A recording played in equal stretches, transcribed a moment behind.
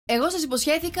Εγώ σας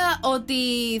υποσχέθηκα ότι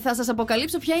θα σας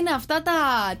αποκαλύψω ποια είναι αυτά τα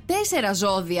 4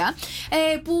 ζώδια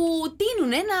που τείνουν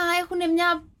να έχουν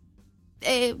μια...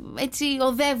 έτσι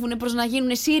οδεύουν προς να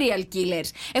γίνουν serial killers.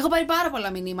 Έχω πάρει πάρα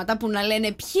πολλά μηνύματα που να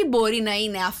λένε ποια μπορεί να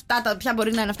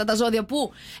είναι αυτά τα ζώδια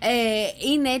που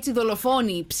είναι έτσι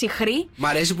δολοφόνοι ψυχροί. Μ'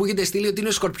 αρέσει που έχετε στείλει ότι είναι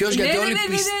ο Σκορπιός, γιατί όλοι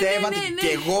πιστεύατε και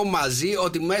εγώ μαζί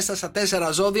ότι μέσα στα 4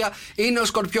 ζώδια είναι ο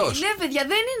Σκορπιός. Ναι, παιδιά,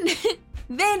 δεν είναι.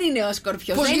 Δεν είναι ο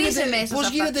Σκορπιός. Πώς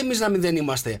γίνεται εμείς να μην δεν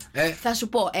είμαστε? Θα σου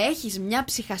πω, έχεις μια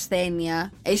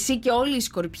ψυχασθένεια, εσύ και όλοι οι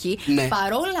Σκορπιοί. Ναι.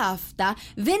 Παρόλα αυτά,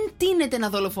 δεν τείνετε να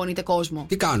δολοφονείτε κόσμο.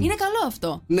 Τι κάνουν? Είναι καλό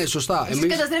αυτό. Ναι, σωστά. Εσείς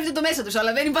καταστρέφετε το μέσα τους,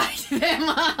 αλλά δεν υπάρχει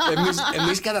θέμα.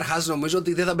 Εμείς καταρχάς νομίζω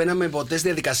ότι δεν θα μπαίναμε ποτέ στη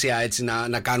διαδικασία έτσι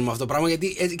να κάνουμε αυτό το πράγμα,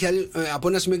 γιατί από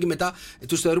ένα σημείο και μετά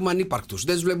τους θεωρούμε ανύπαρκτους.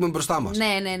 Δεν τους βλέπουμε μπροστά μας.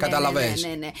 Ναι. Καταλαβαίνεις.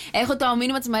 Ναι. Έχω το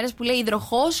μήνυμα της Μαρίας που λέει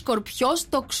Υδροχός, Σκορπιός,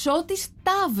 Τοξότης,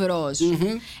 Ταύρος.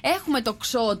 Έχουμε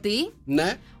τοξότη.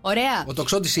 Ναι. Ωραία. Ο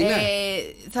τοξότης είναι.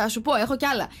 Θα σου πω, έχω κι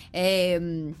άλλα.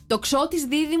 Τοξότης,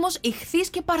 Δίδυμος, Ιχθύς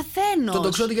και Παρθένος. Το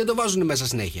τοξότη γιατί το βάζουν μέσα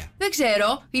συνέχεια? Δεν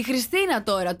ξέρω. Η Χριστίνα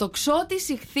τώρα. Τοξότης,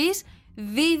 Ιχθύς,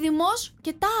 Δίδυμος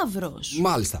και Ταύρος.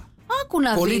 Μάλιστα. Άκου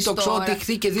να πολύ δεις τοξότη, τώρα.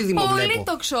 Ιχθύ και Δίδυμο πολύ βλέπω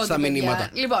τοξότη, στα μηνύματα.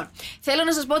 Λοιπόν, θέλω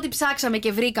να σας πω ότι ψάξαμε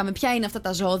και βρήκαμε ποια είναι αυτά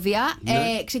τα ζώδια.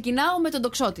 Ναι. Ξεκινάω με τον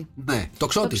τοξότη. Ναι,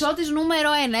 τοξότης. Τοξότης νούμερο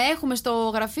 1. Έχουμε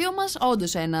στο γραφείο μας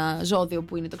όντως ένα ζώδιο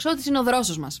που είναι τοξότης, είναι ο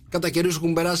δρόσος μας. Κατά καιρούς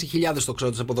έχουν περάσει χιλιάδες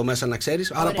τοξότες από εδώ μέσα, να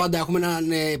ξέρεις. Άρα πάντα έχουμε έναν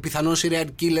πιθανό serial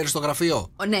killer στο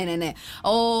γραφείο. Ναι.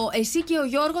 Εσύ και ο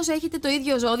Γιώργος έχετε το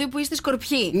ίδιο ζώδιο που είστε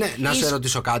Σκορπιοί. Ναι, να σε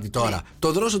ρωτήσω κάτι τώρα. Ναι.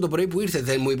 Το δρόσο το πρωί που ήρθε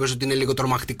δεν μου είπες ότι είναι λίγο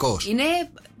τρομακτικός? Είναι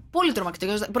πολύ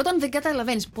τρομακτικός. Πρώτον, δεν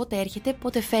καταλαβαίνεις πότε έρχεται,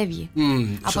 πότε φεύγει.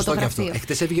 Από σωστό το και αυτό.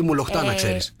 Χτες έφυγε μουλοχτά, να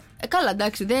ξέρεις. Καλά,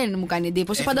 εντάξει, δεν μου κάνει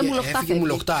εντύπωση. Πάντα μουλοχτά έφυγε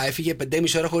μουλοχτά, έφυγε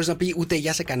 5,5 ώρα χωρίς να πει ούτε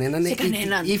γεια σε κανέναν.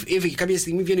 Έφυγε κάποια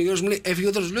στιγμή, βγαίνει ο Γιώργος μου λέει: έφυγε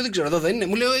ο Δρόσος. Λέω: δεν ξέρω, εδώ δεν είναι.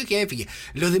 Μου λέει: όχι, έφυγε.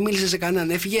 Λέω: δεν μίλησε σε κανέναν,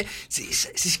 έφυγε.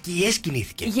 Στις σκιές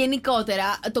κινήθηκε.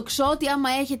 Γενικότερα, το ξότι, άμα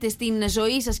έχετε στην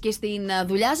ζωή σας και στην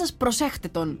δουλειά σας, προσέχτε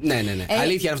τον. Ναι.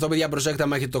 Αλήθεια αυτό, παιδιά, προσέχτε.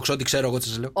 Άμα έχετε το ξότι, ξέρω εγώ τι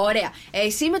σας λέω. Ωραία.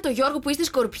 Εσύ με τον Γιώργο που είστε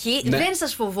Σκορπιοί, δεν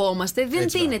σας φοβόμαστε, δεν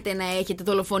τείνετε να έχετε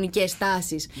δολοφονικές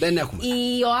τάσεις. Δεν έχουμε.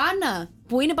 Η Ιωάννα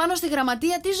που είναι πάνω στη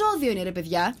γραμματεία, τι ζώδιο είναι, ρε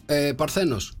παιδιά?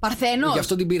 Παρθένος. Παρθένος. Γι'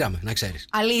 αυτό την πήραμε, να ξέρεις.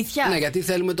 Αλήθεια? Ναι, γιατί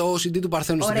θέλουμε το CD του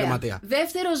Παρθένου στη γραμματεία.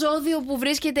 Δεύτερο ζώδιο που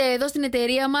βρίσκεται εδώ στην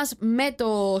εταιρεία μας με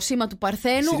το σήμα του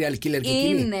Παρθένου. Serial killer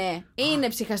και είναι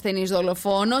ψυχασθενής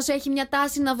δολοφόνος. Έχει μια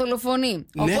τάση να δολοφονεί.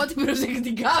 Ναι. Οπότε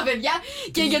προσεκτικά, παιδιά.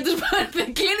 Και για τους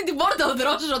Παρθένους. Κλείνει την πόρτα ο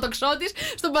Δρόσος, ο τοξότης,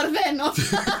 στον Παρθένο.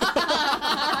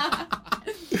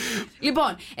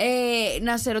 Λοιπόν,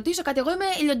 να σε ρωτήσω κάτι. Εγώ είμαι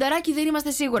λιονταράκι, δεν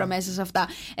είμαστε σίγουρα μέσα σε αυτά.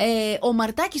 Ο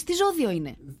Μαρτάκης τι ζώδιο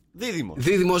είναι?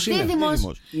 Δίδυμος είναι.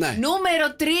 Ναι.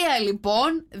 Νούμερο 3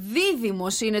 λοιπόν.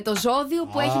 Δίδυμος είναι το ζώδιο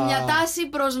που έχει μια τάση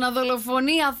προς να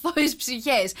δολοφονεί αθώες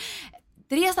ψυχές.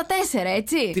 3 στα 4,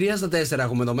 έτσι. 3 στα 4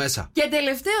 έχουμε εδώ μέσα. Και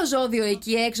τελευταίο ζώδιο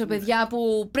εκεί έξω, παιδιά,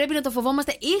 που πρέπει να το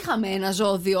φοβόμαστε. Είχαμε ένα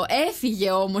ζώδιο,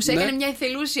 έφυγε όμως, έκανε μια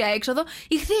εθελούσια έξοδο.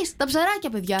 Ιχθύς, τα ψαράκια,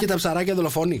 παιδιά. Και τα ψαράκια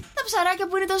δολοφόνοι. Τα ψαράκια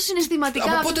που είναι τόσο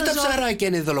συναισθηματικά. Από πότε τα ψαράκια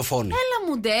είναι δολοφόνοι? Έλα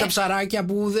μου ντε. Τα ψαράκια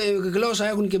που γλώσσα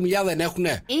έχουν και μιλιά δεν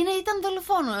έχουνε. Ήταν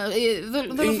δολοφόνο.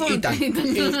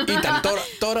 Ήταν.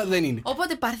 Τώρα δεν είναι.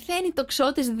 Οπότε Παρθένοι,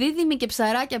 τοξότες, Δίδυμοι και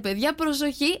ψαράκια, παιδιά,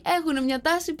 προσοχή, έχουν μια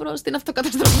τάση προς την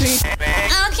αυτοκαταστροφή.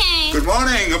 Okay. Good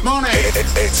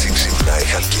morning. Έτσι ξυπνάει η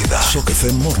Χαλκίδα. Στο Cafe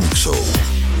Morning Show.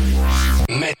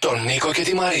 Με τον Νίκο και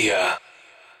τη Μαρία.